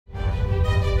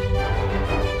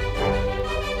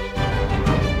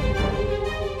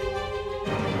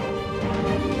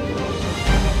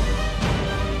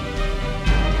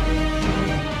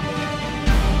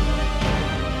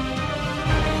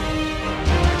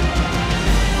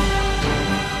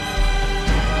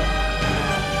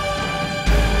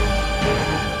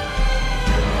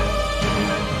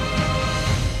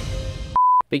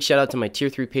Big shout out to my tier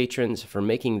 3 patrons for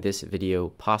making this video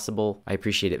possible. I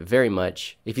appreciate it very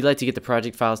much. If you'd like to get the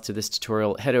project files to this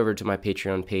tutorial, head over to my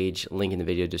Patreon page, link in the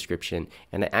video description.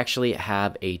 And I actually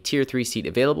have a tier 3 seat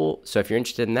available, so if you're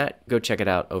interested in that, go check it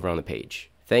out over on the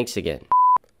page. Thanks again.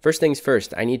 First things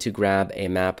first, I need to grab a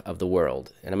map of the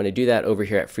world, and I'm going to do that over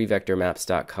here at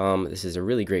freevectormaps.com. This is a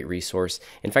really great resource.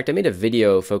 In fact, I made a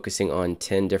video focusing on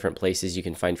 10 different places you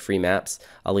can find free maps.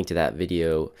 I'll link to that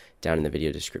video down in the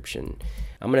video description.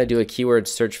 I'm going to do a keyword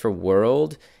search for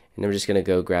world, and I'm just going to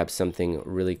go grab something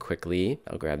really quickly.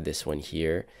 I'll grab this one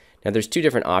here. Now there's two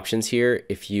different options here.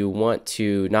 If you want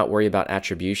to not worry about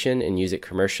attribution and use it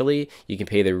commercially, you can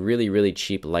pay the really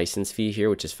cheap license fee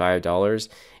here, which is $5.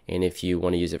 And if you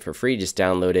want to use it for free, just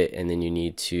download it, and then you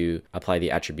need to apply the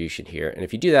attribution here. And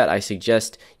if you do that, I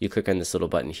suggest you click on this little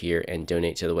button here and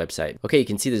donate to the website. Okay, you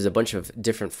can see there's a bunch of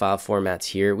different file formats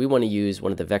here. We want to use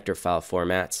one of the vector file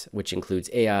formats, which includes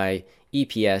AI,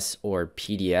 EPS, or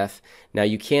PDF. Now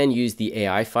you can use the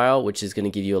AI file, which is going to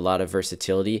give you a lot of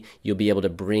versatility. You'll be able to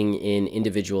bring in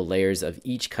individual layers of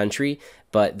each country,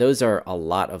 but those are a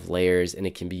lot of layers and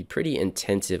it can be pretty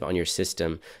intensive on your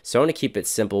system. So I want to keep it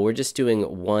simple. We're just doing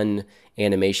one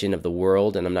animation of the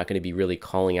world, and I'm not going to be really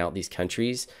calling out these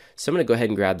countries. So I'm going to go ahead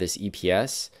and grab this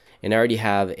EPS. And I already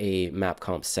have a map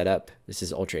comp set up. This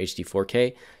is Ultra HD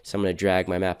 4K. So I'm going to drag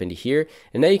my map into here.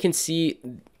 And now you can see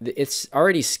it's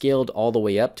already scaled all the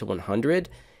way up to 100.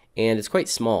 And it's quite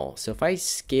small. So if I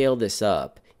scale this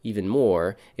up even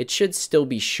more, it should still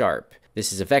be sharp.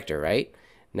 This is a vector, right?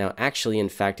 Now actually, in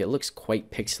fact, it looks quite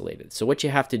pixelated. So what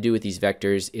you have to do with these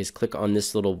vectors is click on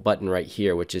this little button right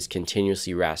here, which is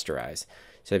continuously rasterize.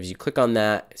 So if you click on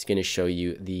that, it's going to show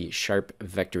you the sharp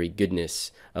vectory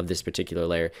goodness of this particular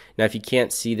layer. Now, if you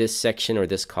can't see this section or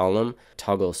this column,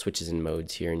 toggle switches and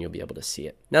modes here and you'll be able to see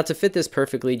it. Now, to fit this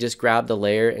perfectly, just grab the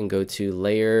layer and go to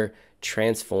Layer,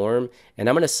 Transform, and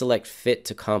I'm going to select Fit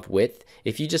to Comp Width.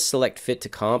 If you just select Fit to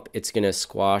Comp, it's going to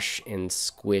squash and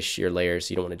squish your layer, so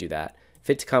you don't want to do that.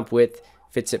 Fit to Comp Width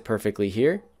fits it perfectly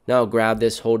here. Now I'll grab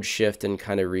this, hold Shift, and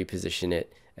kind of reposition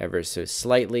it ever so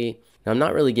slightly. Now I'm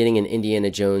not really getting an Indiana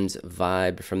Jones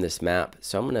vibe from this map,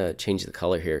 so I'm going to change the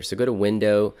color here. So go to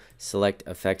Window, select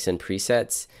Effects and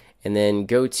Presets, and then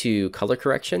go to Color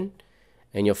Correction,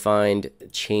 and you'll find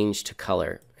Change to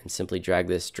Color. And simply drag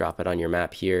this, drop it on your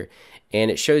map here, and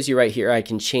it shows you right here I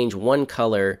can change one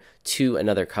color to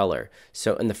another color.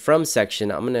 So in the From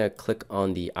section, I'm going to click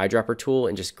on the eyedropper tool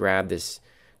and just grab this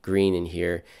green in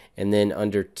here, and then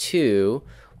under 2,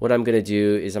 what I'm going to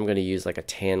do is I'm going to use like a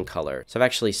tan color. So I've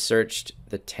actually searched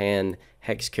the tan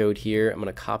hex code here. I'm going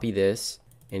to copy this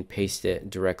and paste it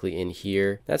directly in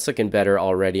here. That's looking better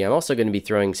already. I'm also going to be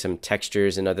throwing some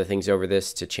textures and other things over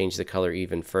this to change the color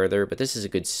even further, but this is a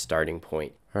good starting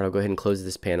point. All right, I'll go ahead and close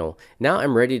this panel. Now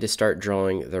I'm ready to start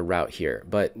drawing the route here,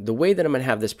 but the way that I'm going to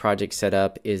have this project set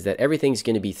up is that everything's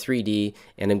going to be 3D,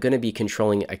 and I'm going to be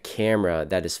controlling a camera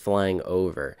that is flying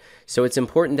over. So it's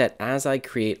important that as I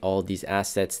create all these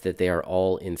assets that they are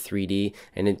all in 3D,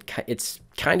 and it's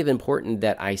kind of important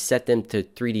that I set them to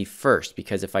 3D first,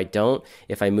 because if I don't,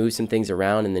 if I move some things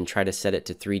around and then try to set it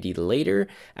to 3D later,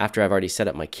 after I've already set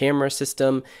up my camera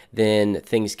system, then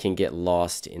things can get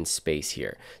lost in space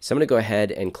here. So I'm going to go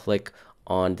ahead and click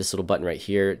on this little button right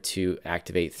here to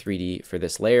activate 3D for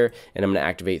this layer, and I'm going to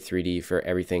activate 3D for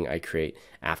everything I create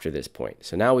after this point.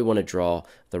 So now we want to draw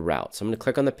the route. So I'm going to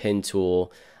click on the pen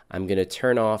tool. I'm going to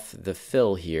turn off the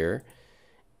fill here,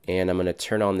 and I'm going to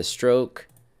turn on the stroke.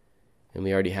 And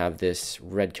we already have this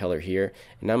red color here.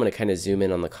 And now I'm going to kind of zoom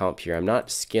in on the comp here. I'm not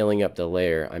scaling up the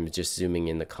layer, I'm just zooming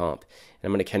in the comp. And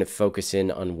I'm going to kind of focus in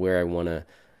on where I want to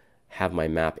have my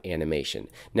map animation.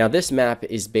 Now this map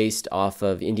is based off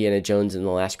of Indiana Jones and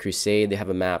the Last Crusade. They have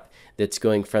a map that's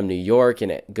going from New York,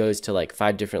 and it goes to like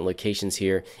 5 different locations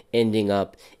here, ending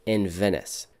up in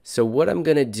Venice. So what I'm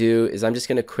going to do is I'm just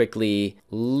going to quickly,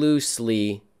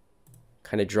 loosely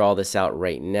kind of draw this out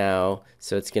right now.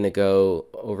 So it's going to go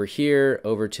over here,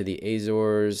 over to the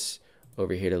Azores,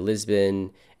 over here to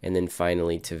Lisbon, and then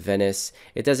finally to Venice.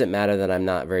 It doesn't matter that I'm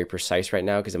not very precise right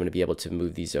now, because I'm going to be able to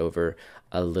move these over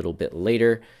a little bit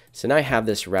later. So now I have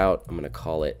this route. I'm going to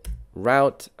call it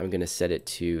route. I'm going to set it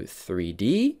to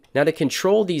 3D. Now to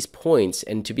control these points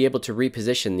and to be able to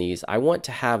reposition these, I want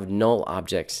to have null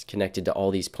objects connected to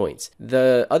all these points.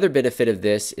 The other benefit of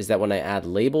this is that when I add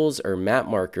labels or map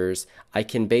markers, I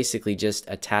can basically just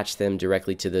attach them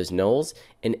directly to those nulls,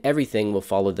 and everything will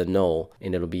follow the null,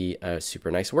 and it'll be a super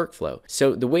nice workflow.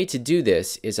 So the way to do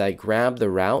this is I grab the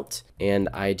route and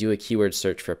I do a keyword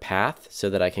search for path so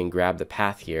that I can grab the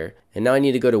path here, And now I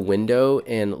need to go to Window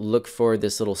and look for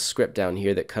this little script down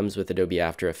here that comes with Adobe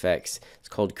After Effects. It's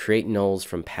called Create Nulls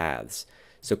from Paths.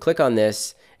 So click on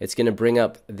this. It's going to bring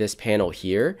up this panel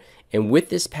here. And with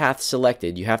this path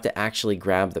selected, you have to actually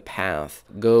grab the path.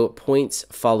 Go Points,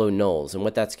 Follow Nulls. And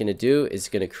what that's going to do is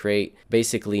going to create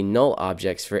basically null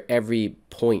objects for every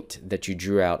point that you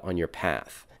drew out on your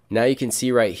path. Now you can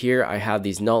see right here I have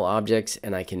these null objects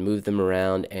and I can move them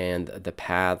around and the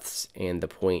paths and the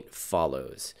point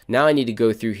follows. Now I need to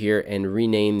go through here and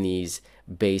rename these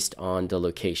based on the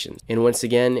locations. And once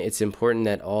again, it's important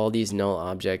that all these null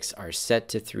objects are set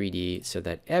to 3D so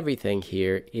that everything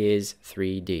here is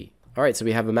 3D. Alright, so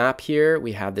we have a map here,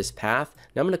 we have this path.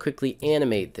 Now I'm going to quickly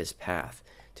animate this path.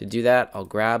 To do that, I'll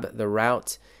grab the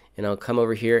route and I'll come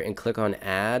over here and click on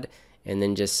Add and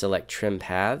then just select Trim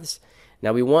Paths.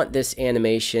 Now we want this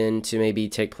animation to maybe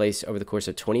take place over the course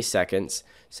of 20 seconds.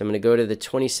 So I'm going to go to the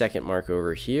 20-second mark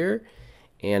over here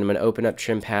and I'm going to open up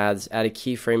Trim Paths, add a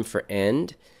keyframe for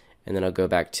end, and then I'll go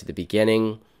back to the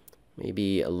beginning,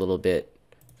 maybe a little bit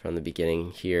from the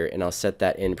beginning here, and I'll set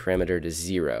that end parameter to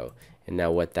 0. And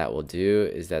now what that will do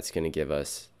is that's going to give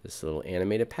us this little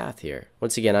animated path here.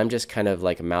 Once again, I'm just kind of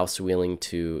like mouse wheeling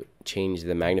to change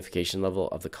the magnification level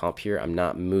of the comp here. I'm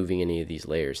not moving any of these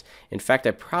layers. In fact,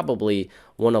 I probably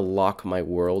want to lock my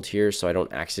world here so I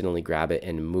don't accidentally grab it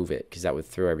and move it, because that would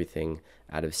throw everything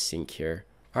out of sync here.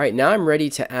 Alright, now I'm ready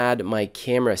to add my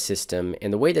camera system,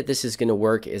 and the way that this is going to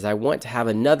work is I want to have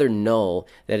another null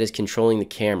that is controlling the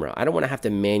camera. I don't want to have to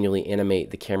manually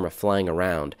animate the camera flying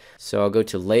around. So I'll go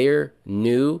to Layer,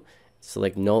 New,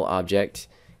 select Null Object,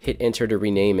 hit Enter to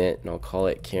rename it, and I'll call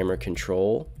it Camera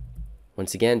Control.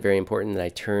 Once again, very important that I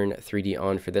turn 3D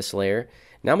on for this layer.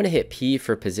 Now I'm going to hit P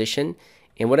for Position,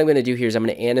 and what I'm going to do here is I'm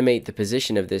going to animate the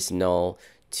position of this null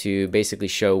to basically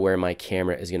show where my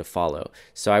camera is going to follow.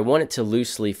 So I want it to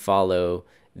loosely follow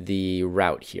the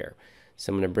route here.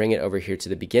 So I'm going to bring it over here to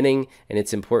the beginning, and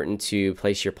it's important to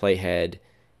place your playhead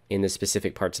in the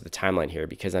specific parts of the timeline here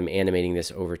because I'm animating this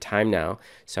over time now.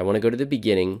 So I want to go to the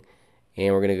beginning,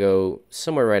 and we're going to go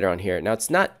somewhere right around here. Now it's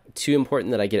not too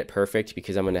important that I get it perfect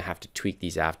because I'm going to have to tweak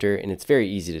these after, and it's very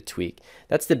easy to tweak.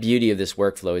 That's the beauty of this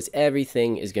workflow, is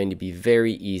everything is going to be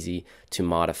very easy to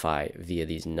modify via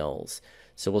these nulls.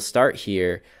 So we'll start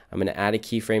here. I'm going to add a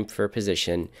keyframe for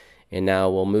position, and now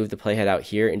we'll move the playhead out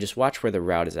here and just watch where the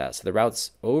route is at. So the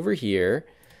route's over here.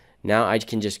 Now I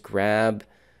can just grab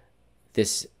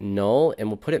this null and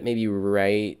we'll put it maybe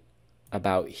right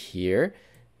about here.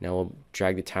 Now we'll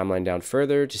drag the timeline down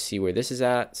further to see where this is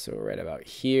at. So right about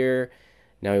here.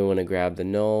 Now we want to grab the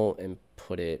null and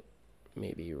put it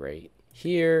maybe right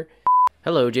here.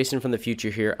 Hello, Jason from the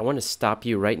future here. I want to stop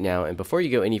you right now, and before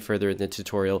you go any further in the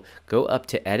tutorial, go up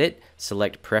to Edit,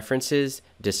 select Preferences,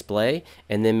 Display,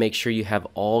 and then make sure you have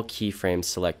all keyframes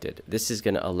selected. This is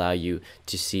going to allow you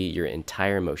to see your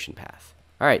entire motion path.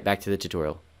 Alright, back to the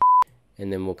tutorial.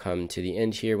 And then we'll come to the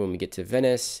end here. When we get to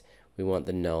Venice, we want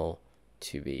the null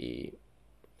to be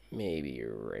maybe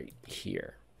right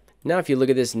here. Now if you look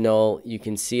at this null, you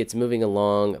can see it's moving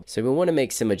along. So we want to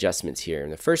make some adjustments here.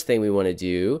 And the first thing we want to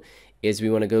do is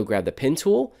we want to go grab the pen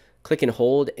tool, click and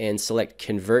hold, and select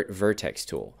Convert Vertex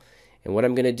tool. And what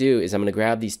I'm going to do is I'm going to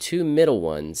grab these two middle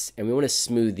ones, and we want to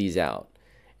smooth these out.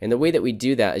 And the way that we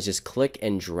do that is just click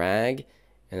and drag,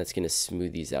 and that's going to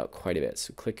smooth these out quite a bit.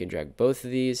 So click and drag both of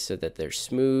these so that they're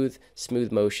smooth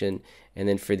motion. And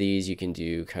then for these, you can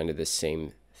do kind of the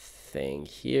same thing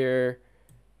here.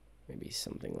 Maybe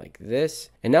something like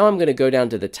this. And now I'm going to go down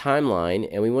to the timeline,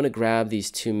 and we want to grab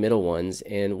these two middle ones.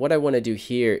 And what I want to do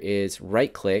here is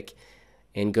right click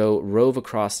and go rove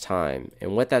across time.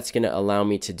 And what that's going to allow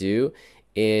me to do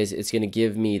is it's going to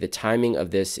give me the timing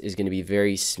of this is going to be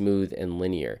very smooth and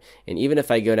linear. And even if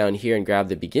I go down here and grab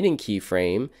the beginning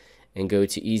keyframe and go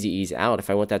to easy ease out, if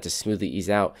I want that to smoothly ease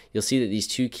out, you'll see that these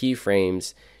two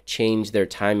keyframes change their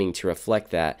timing to reflect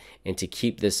that and to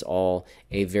keep this all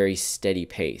a very steady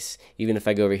pace. Even if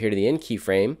I go over here to the end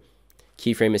keyframe,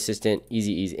 keyframe assistant,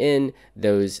 easy ease in,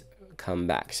 those come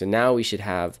back. So now we should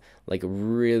have like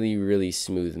really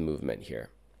smooth movement here.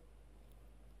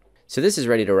 So this is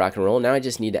ready to rock and roll. Now I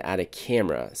just need to add a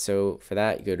camera. So for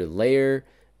that, you go to Layer,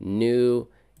 New,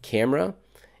 Camera,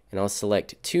 and I'll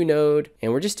select 2 node,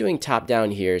 and we're just doing top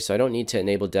down here, so I don't need to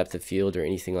enable depth of field or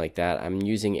anything like that. I'm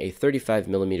using a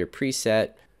 35mm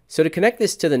preset. So to connect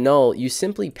this to the null, you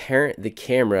simply parent the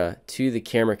camera to the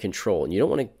camera control, and you don't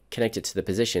want to connect it to the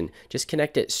position, just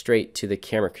connect it straight to the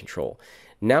camera control.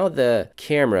 Now the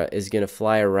camera is going to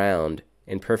fly around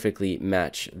and perfectly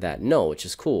match that null, which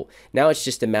is cool. Now it's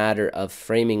just a matter of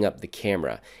framing up the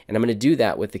camera, and I'm going to do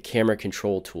that with the camera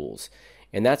control tools.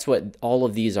 And that's what all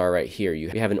of these are right here. You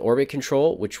have an orbit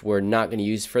control, which we're not going to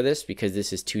use for this because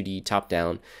this is 2D top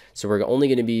down. So we're only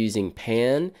going to be using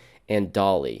pan and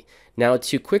dolly. Now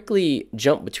to quickly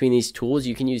jump between these tools,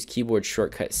 you can use keyboard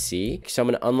shortcut C. So I'm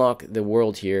going to unlock the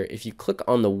world here. If you click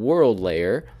on the world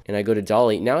layer and I go to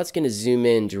dolly, now it's going to zoom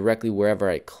in directly wherever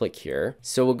I click here.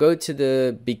 So we'll go to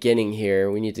the beginning here.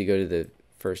 We need to go to the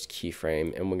first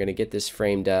keyframe, and we're going to get this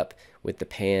framed up with the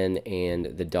pan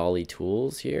and the dolly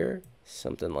tools here.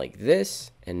 Something like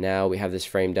this. And now we have this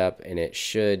framed up, and it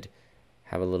should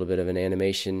have a little bit of an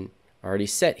animation already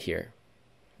set here.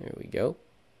 There we go.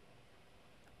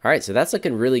 All right, so that's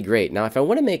looking really great. Now, if I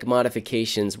want to make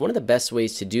modifications, one of the best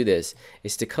ways to do this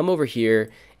is to come over here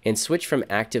and switch from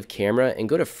active camera and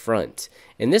go to front.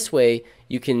 And this way,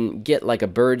 you can get like a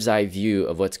bird's eye view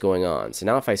of what's going on. So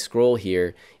now if I scroll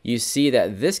here, you see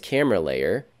that this camera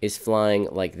layer is flying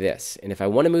like this. And if I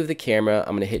want to move the camera,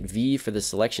 I'm going to hit V for the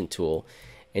selection tool.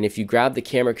 And if you grab the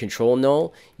camera control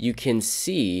null, you can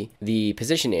see the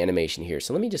position animation here.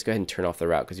 So let me just go ahead and turn off the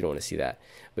route because you don't want to see that.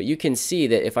 But you can see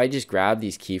that if I just grab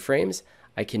these keyframes,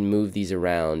 I can move these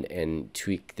around and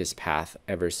tweak this path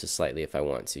ever so slightly if I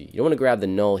want to. You don't want to grab the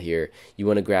null here. You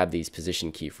want to grab these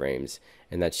position keyframes.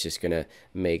 And that's just going to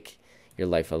make your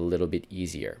life a little bit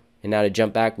easier. And now to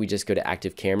jump back, we just go to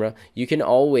active camera. You can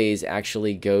always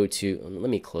actually go to, let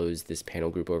me close this panel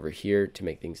group over here to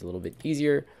make things a little bit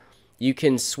easier. You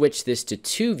can switch this to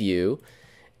 2 view,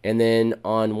 and then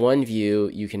on 1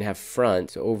 view you can have front.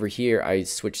 So over here I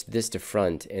switched this to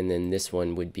front, and then this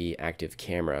one would be active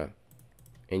camera,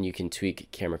 and you can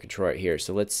tweak camera control right here.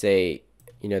 So let's say,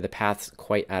 you know, the path's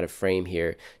quite out of frame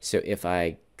here. So if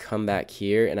I come back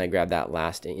here and I grab that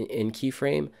last in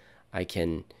keyframe, I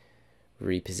can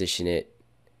reposition it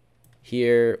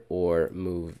here or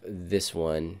move this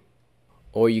one.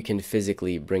 Or you can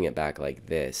physically bring it back like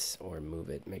this or move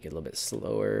it, make it a little bit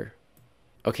slower.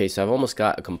 Okay, so I've almost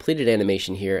got a completed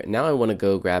animation here. Now I want to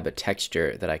go grab a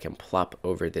texture that I can plop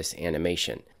over this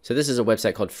animation. So this is a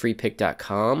website called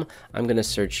freepik.com. I'm going to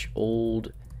search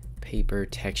old paper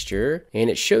texture, and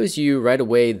it shows you right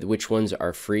away which ones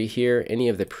are free here. Any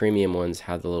of the premium ones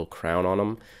have the little crown on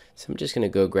them. So I'm just going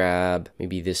to go grab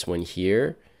maybe this one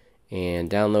here and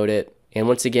download it. And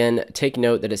once again, take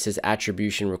note that it says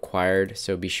attribution required,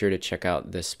 so be sure to check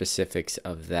out the specifics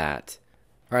of that.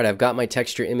 All right, I've got my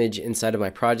texture image inside of my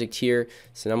project here,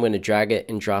 so now I'm going to drag it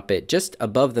and drop it just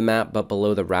above the map but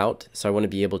below the route, so I want to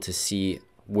be able to see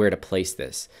where to place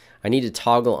this. I need to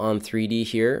toggle on 3D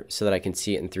here so that I can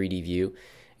see it in 3D view.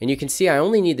 And you can see I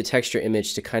only need the texture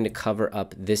image to kind of cover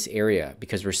up this area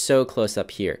because we're so close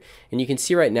up here. And you can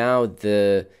see right now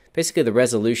basically the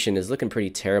resolution is looking pretty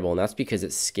terrible, and that's because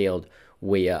it's scaled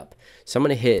way up. So I'm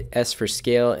going to hit S for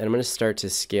scale, and I'm going to start to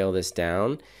scale this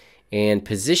down and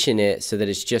position it so that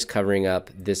it's just covering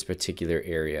up this particular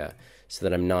area so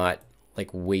that I'm not like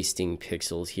wasting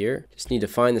pixels here. Just need to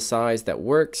find the size that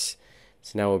works.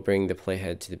 So now we'll bring the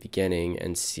playhead to the beginning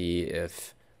and see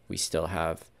if we still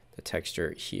have the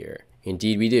texture here.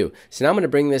 Indeed we do. So now I'm going to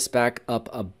bring this back up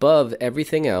above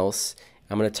everything else.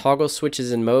 I'm going to toggle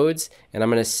switches and modes, and I'm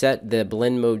going to set the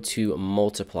blend mode to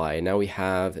multiply. And now we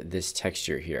have this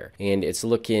texture here, and it's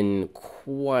looking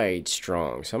quite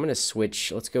strong. So I'm going to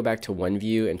switch. Let's go back to 1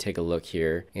 view and take a look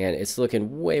here, and it's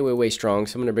looking way strong.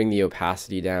 So I'm going to bring the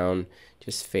opacity down,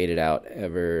 just fade it out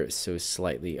ever so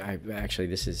slightly. Actually,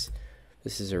 this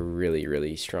is a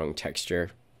really strong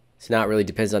texture. So now it really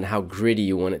depends on how gritty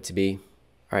you want it to be.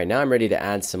 All right, now I'm ready to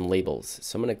add some labels.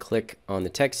 So I'm going to click on the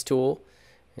text tool,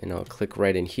 and I'll click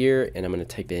right in here, and I'm going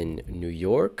to type in New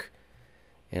York,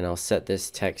 and I'll set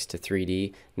this text to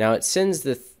 3D. Now it sends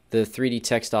the 3D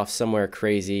text off somewhere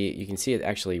crazy. You can see it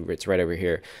actually, it's right over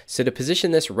here. So to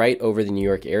position this right over the New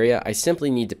York area, I simply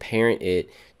need to parent it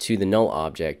to the null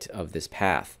object of this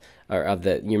path, or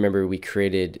you remember we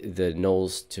created the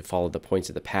nulls to follow the points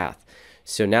of the path.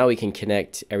 So now we can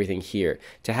connect everything here.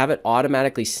 To have it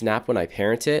automatically snap when I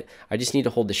parent it, I just need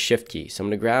to hold the shift key. So I'm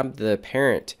going to grab the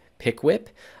parent pick whip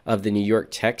of the New York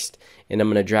text, and I'm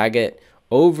going to drag it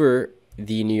over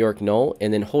the New York null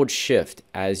and then hold shift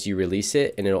as you release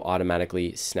it, and it'll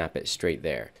automatically snap it straight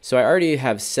there. So I already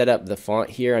have set up the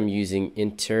font here. I'm using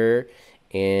Enter,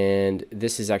 and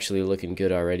this is actually looking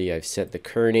good already. I've set the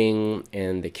kerning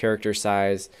and the character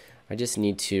size. I just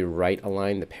need to right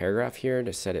align the paragraph here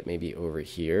to set it maybe over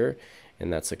here,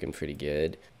 and that's looking pretty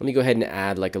good. Let me go ahead and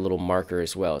add like a little marker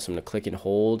as well. So I'm going to click and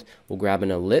hold. We'll grab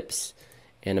an ellipse,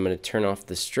 and I'm going to turn off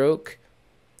the stroke,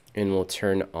 and we'll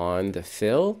turn on the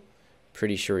fill.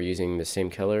 Pretty sure we're using the same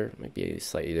color, might be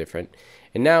slightly different.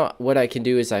 And now what I can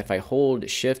do is if I hold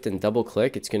shift and double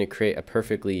click, it's going to create a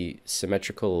perfectly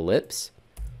symmetrical ellipse.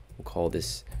 We'll call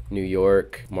this New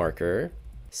York marker.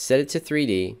 Set it to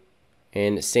 3D,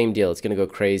 and same deal. It's going to go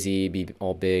crazy, be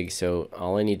all big. So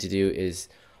all I need to do is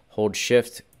hold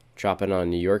Shift, drop it on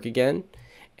New York again.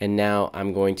 And now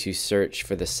I'm going to search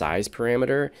for the size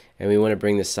parameter, and we want to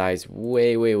bring the size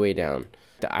way, way, way down.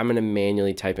 I'm going to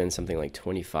manually type in something like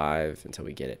 25 until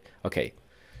we get it. Okay,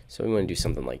 so we want to do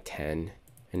something like 10,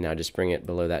 and now just bring it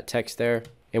below that text there.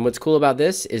 And what's cool about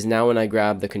this is now when I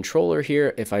grab the controller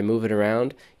here, if I move it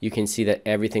around, you can see that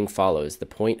everything follows the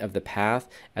point of the path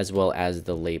as well as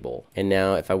the label. And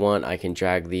now if I want, I can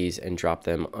drag these and drop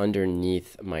them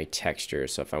underneath my texture.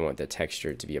 So if I want the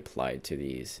texture to be applied to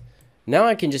these. Now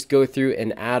I can just go through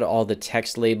and add all the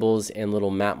text labels and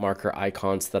little map marker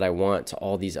icons that I want to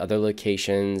all these other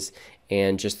locations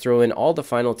and just throw in all the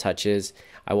final touches.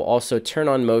 I will also turn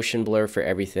on motion blur for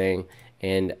everything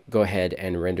and go ahead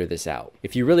and render this out.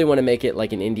 If you really want to make it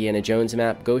like an Indiana Jones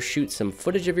map, go shoot some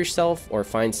footage of yourself or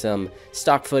find some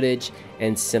stock footage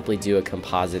and simply do a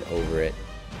composite over it.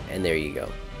 And there you go.